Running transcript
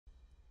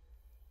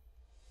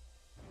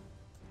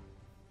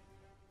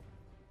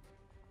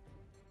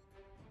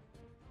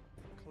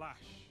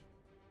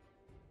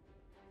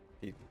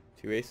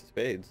Two ace of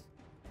spades.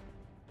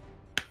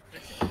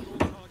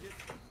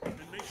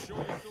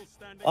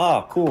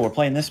 Oh, cool. We're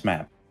playing this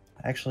map.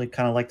 I actually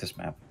kind of like this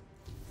map.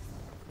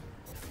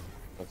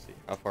 Let's see.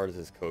 How far does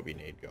this Kobe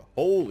nade go?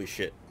 Holy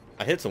shit.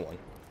 I hit someone.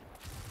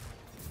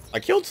 I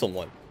killed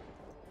someone.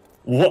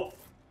 What?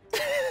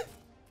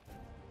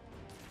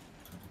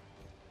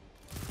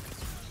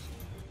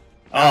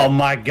 Oh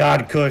my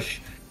god,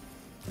 Kush.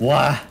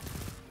 Why?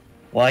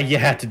 Why you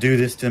had to do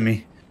this to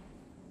me?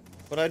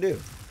 What'd I do?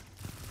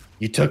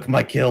 You took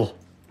my kill.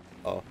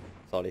 Oh,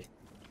 sorry.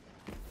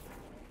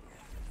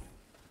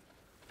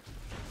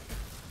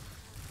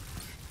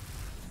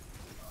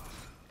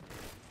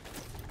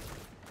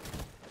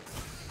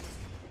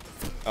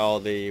 Oh,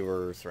 they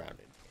were surrounded.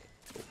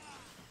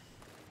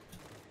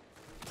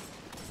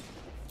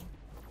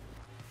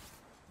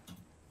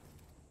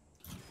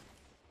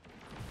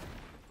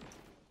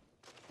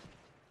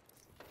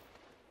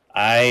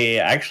 I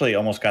actually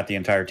almost got the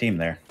entire team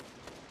there.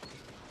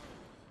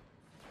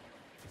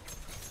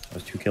 I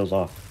was 2 kills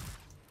off.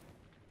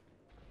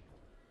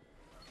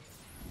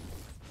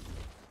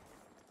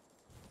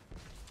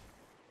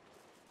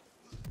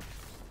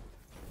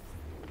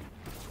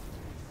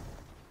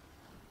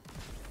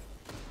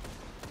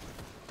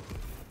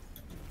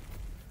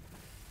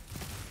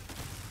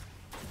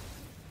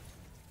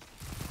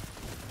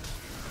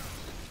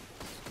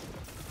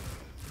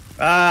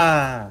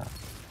 Ah!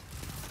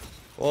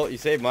 Well, you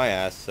saved my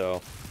ass,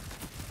 so...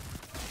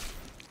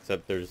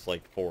 Except there's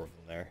like 4 of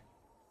them there.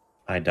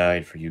 I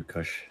died for you,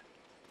 Kush.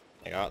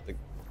 I got the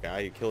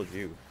guy who killed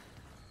you.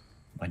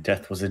 My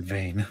death was in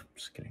vain. I'm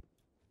just kidding.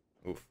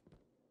 Oof.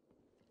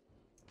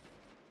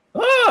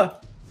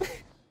 Ah!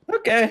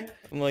 Okay.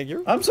 I'm like,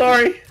 I'm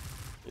sorry.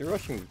 You're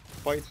rushing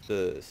quite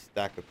the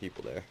stack of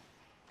people there.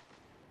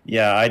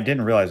 Yeah, I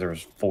didn't realize there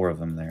was 4 of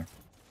them there.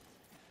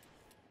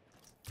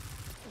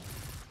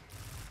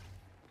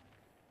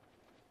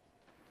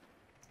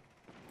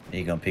 Are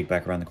you gonna peek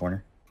back around the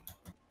corner?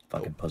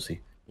 Fucking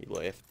pussy. He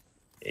left.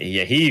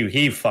 Yeah,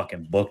 he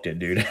fucking booked it,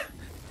 dude.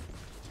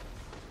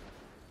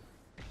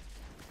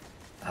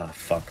 Ah,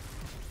 fuck.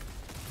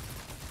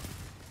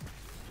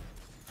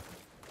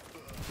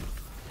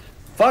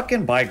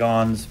 Fucking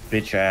bygones,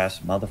 bitch ass,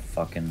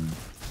 motherfucking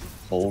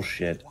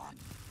bullshit.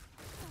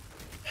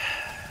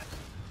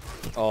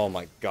 Oh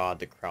my god,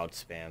 the crowd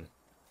spam.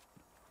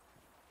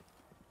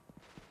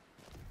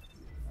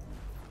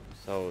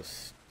 So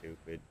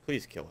stupid.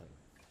 Please kill him.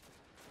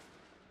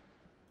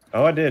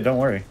 Oh, I did, don't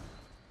worry.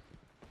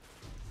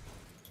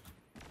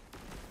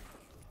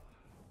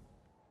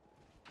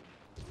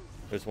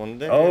 There's one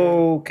there.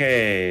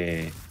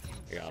 Okay.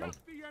 I got him.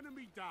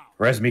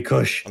 Res me,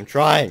 Kush. I'm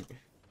trying.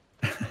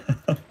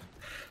 I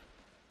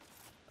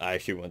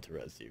actually went to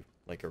res you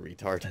like a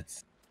retard.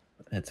 It's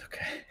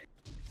okay.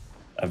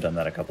 I've done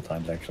that a couple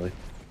times actually.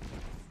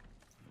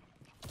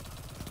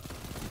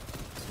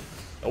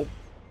 Nope.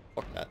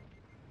 Fuck that. Are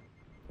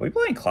we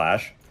playing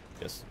Clash?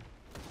 Yes.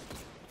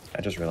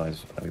 I just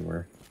realized that we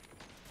were.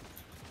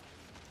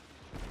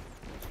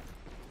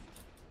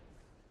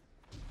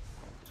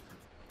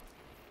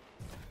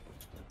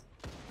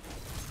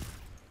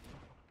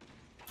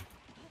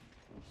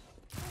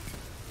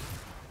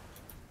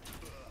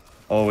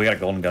 Oh, we got a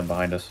golden gun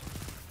behind us.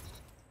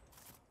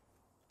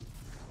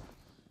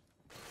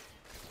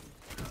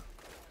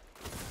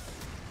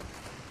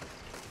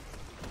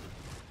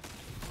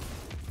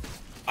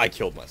 I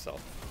killed myself.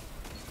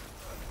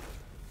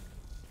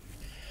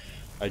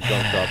 I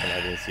jumped up and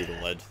I didn't see the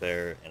ledge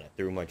there, and I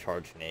threw my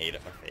charge nade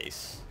at my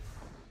face.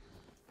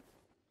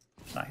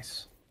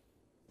 Nice.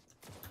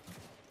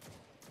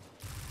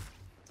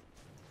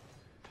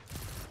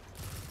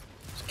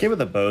 This kid with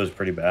the bow is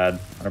pretty bad,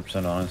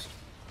 100% honest.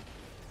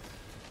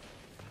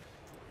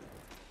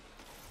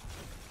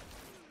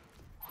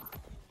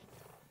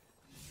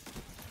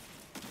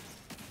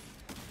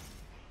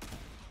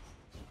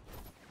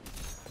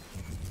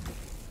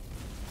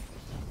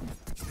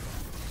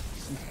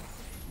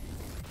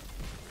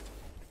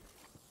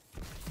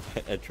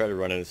 I tried to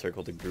run in a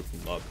circle to group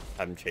them up,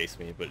 have them chase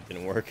me, but it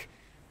didn't work.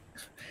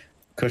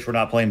 Kush, we're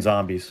not playing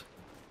zombies.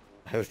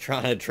 I was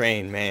trying to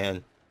train,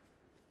 man.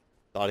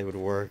 Thought it would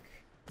work.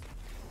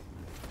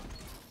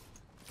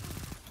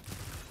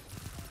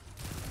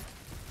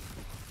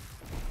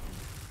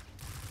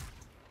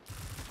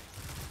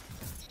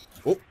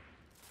 Oh!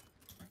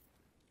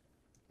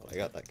 Well, I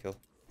got that kill.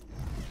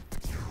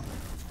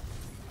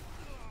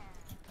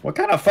 What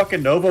kind of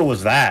fucking Nova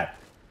was that?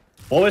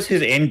 What was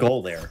his end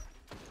goal there?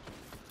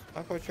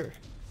 Not quite sure.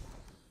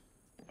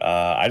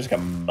 I just got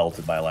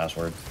melted by last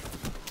word.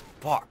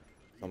 Fuck.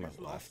 Somewhere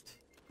left.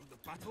 The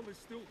battle is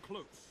still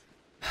close.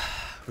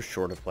 We're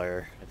short a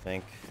player, I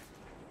think.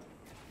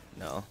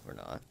 No, we're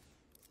not.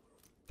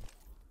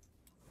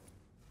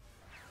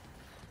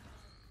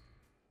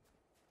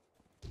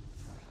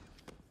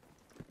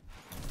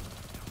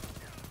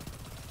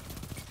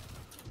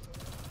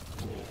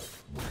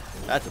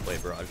 That's a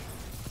blade barrage.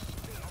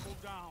 Double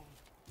down.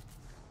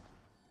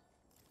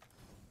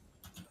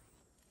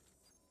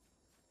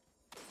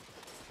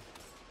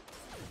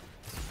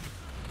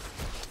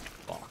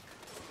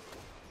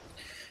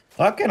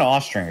 Fucking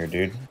Austringer,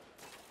 dude.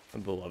 My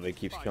beloved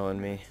keeps killing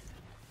me.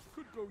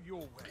 Could go your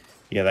way.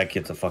 Yeah, that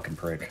kid's a fucking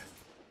prick.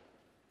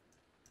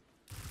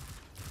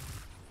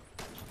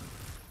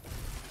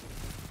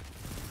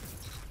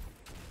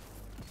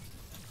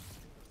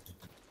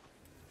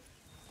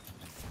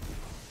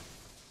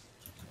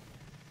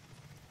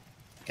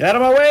 Get out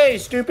of my way,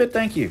 stupid!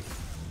 Thank you.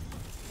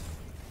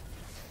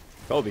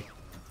 Kobe.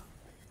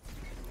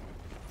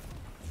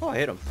 Oh, I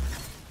hit him.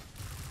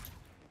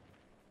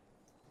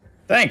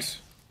 Thanks.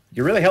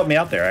 You really helped me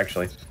out there,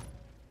 actually.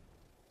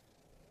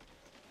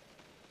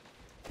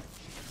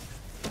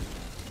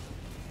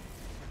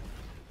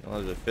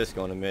 Oh, there's a fist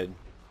going to mid.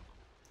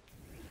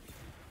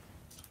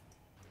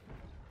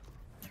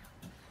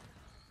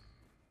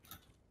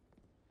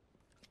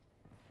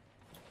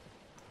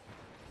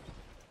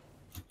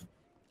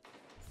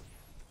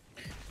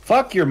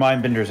 Fuck your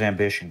Mindbender's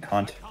ambition,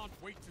 cunt. Can't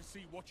wait to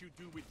see what you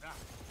do with that.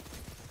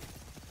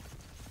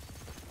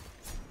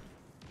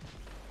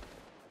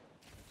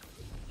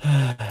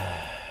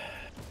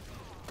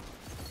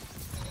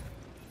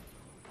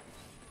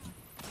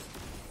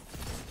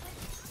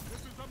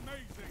 This is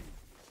amazing.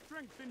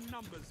 Strength in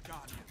numbers,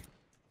 Guardian.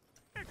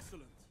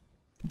 Excellent.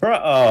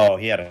 Bro, oh,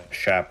 he had a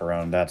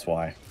chaperone, that's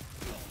why.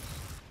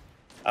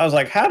 I was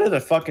like, how did the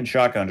fucking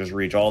shotgun just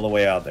reach all the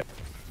way out there?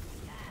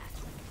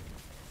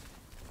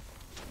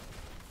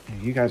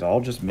 You guys all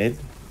just mid?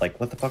 Like,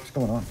 what the fuck's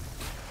going on?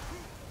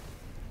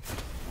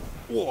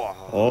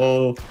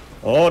 Whoa.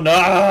 Oh,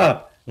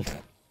 nah!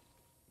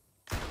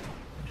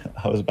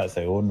 I was about to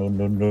say, oh,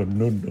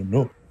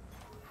 no.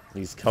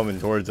 He's coming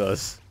towards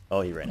us. Oh,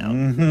 he ran out.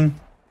 Mm-hmm.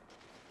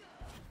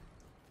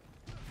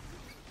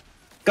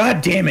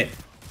 God damn it!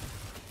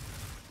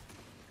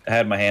 I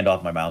had my hand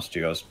off my mouse,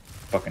 too. I was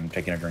fucking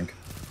taking a drink.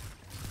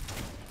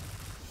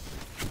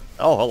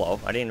 Oh, hello.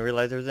 I didn't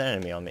realize there was an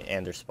enemy on me,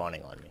 and they're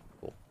spawning on me.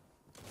 Cool.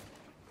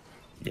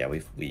 Yeah,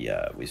 we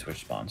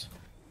switched spawns.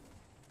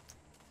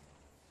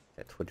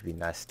 That would be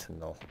nice to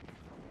know.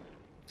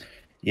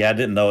 Yeah, I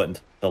didn't know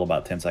it until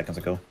about 10 seconds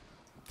ago.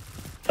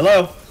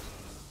 Hello?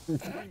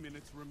 3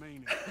 minutes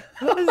remaining.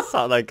 I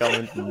saw that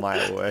coming from a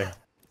mile away.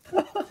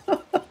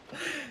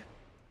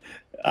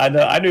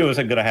 I knew it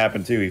wasn't gonna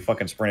happen too. He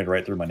fucking sprinted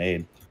right through my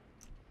nade.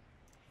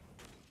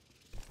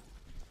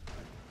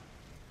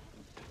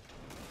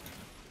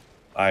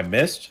 I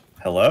missed.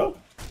 Hello?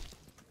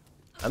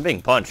 I'm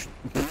being punched.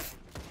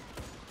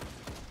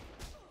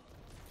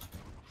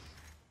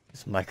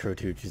 This micro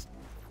dude just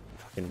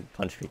fucking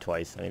punched me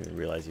twice. I didn't even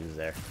realize he was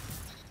there.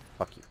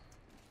 Fuck you.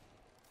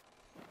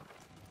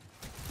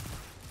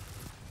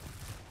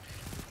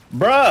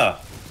 Bruh!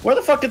 Where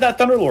the fuck did that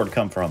Thunderlord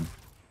come from?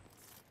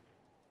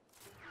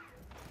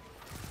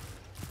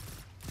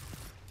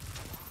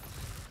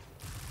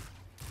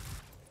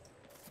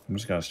 I'm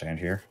just gonna stand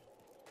here.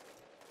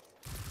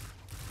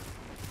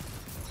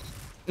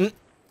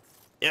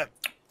 Yep.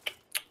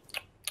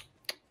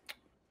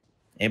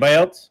 Anybody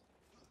else?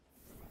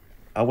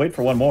 I'll wait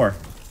for one more.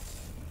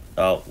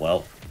 Oh,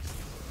 well.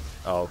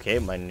 Okay,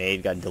 my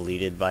nade got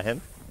deleted by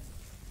him.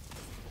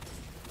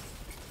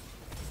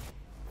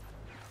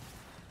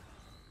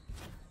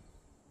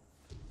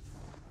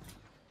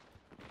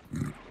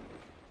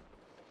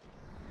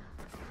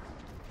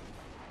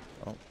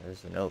 Oh,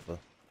 there's the Nova.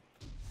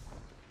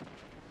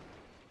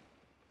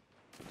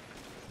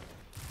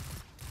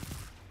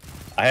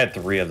 I had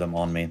 3 of them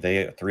on me.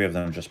 3 of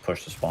them just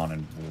pushed the spawn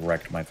and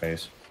wrecked my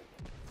face.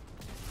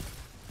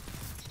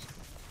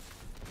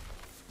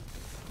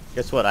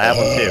 Guess what? I have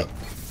one too.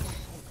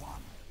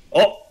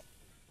 Oh!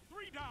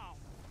 3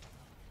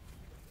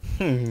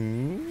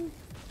 down.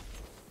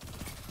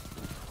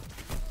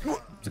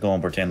 Let's go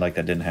and pretend like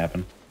that didn't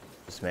happen.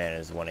 This man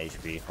is 1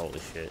 HP. Holy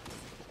shit.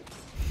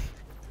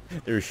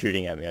 They were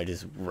shooting at me. I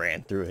just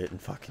ran through it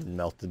and fucking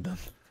melted them.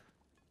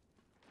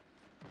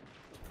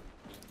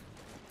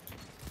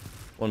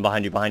 One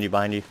behind you, behind you,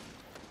 behind you.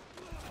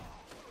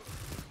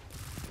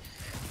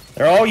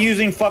 They're all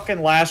using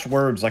fucking last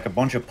words like a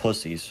bunch of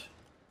pussies.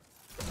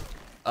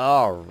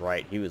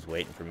 Alright, he was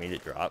waiting for me to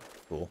drop.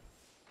 Cool.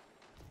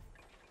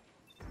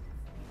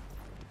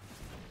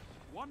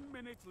 1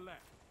 minute left.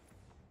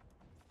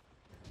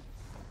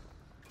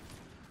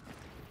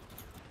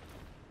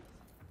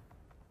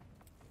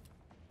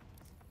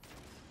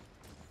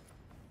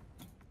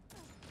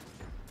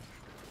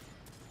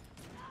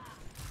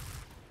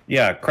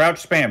 Yeah,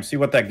 crouch spam. See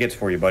what that gets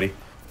for you, buddy.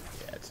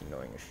 Yeah, it's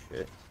annoying as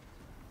shit.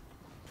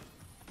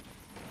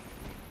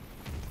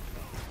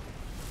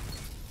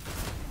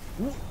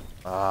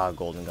 Ah,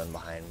 golden gun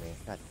behind me.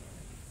 God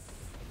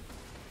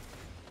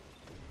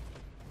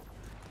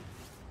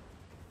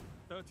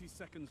 30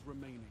 seconds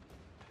remaining.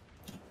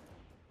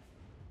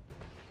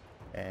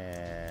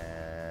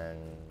 And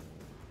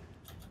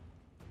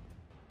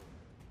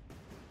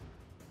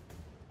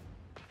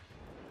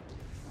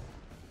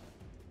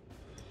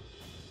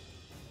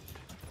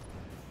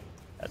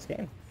that's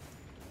game.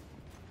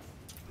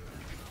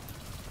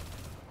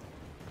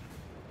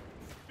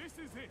 This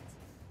is it.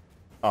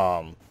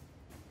 Um.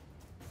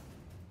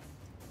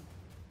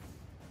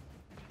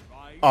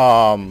 Five,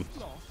 Um.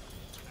 lost.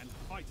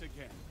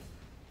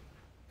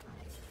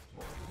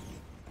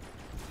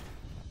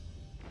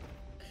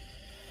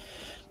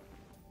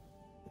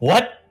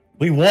 What?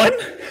 We won?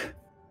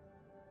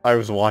 I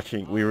was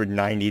watching. We were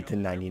 90 to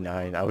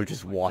 99. I was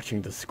just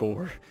watching the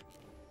score.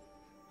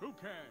 Who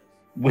cares?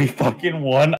 We fucking won?